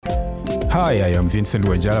Hi, I am Vincent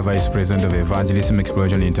Wajala, Vice President of Evangelism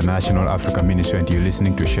Explosion International Africa Ministry, and you're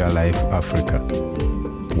listening to Share Life Africa.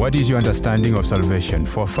 What is your understanding of salvation?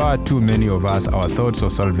 For far too many of us, our thoughts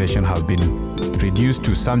of salvation have been reduced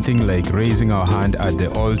to something like raising our hand at the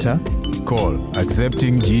altar, call,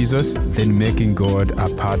 accepting Jesus, then making God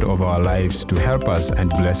a part of our lives to help us and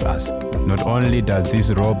bless us. Not only does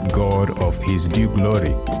this rob God of His due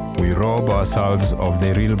glory, we rob ourselves of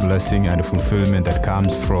the real blessing and fulfillment that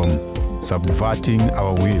comes from subverting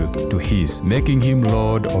our will to His, making Him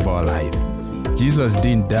Lord of our life. Jesus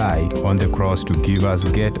didn't die on the cross to give us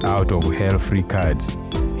get out of hell free cards.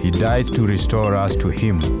 He died to restore us to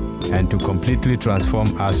Him and to completely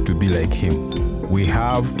transform us to be like Him. We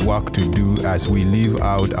have work to do as we live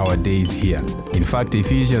out our days here. In fact,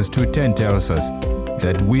 Ephesians 2:10 tells us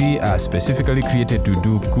that we are specifically created to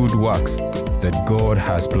do good works that God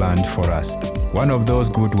has planned for us. One of those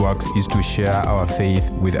good works is to share our faith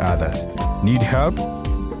with others. Need help?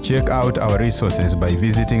 Check out our resources by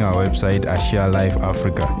visiting our website at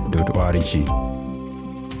sharelifeafrica.org.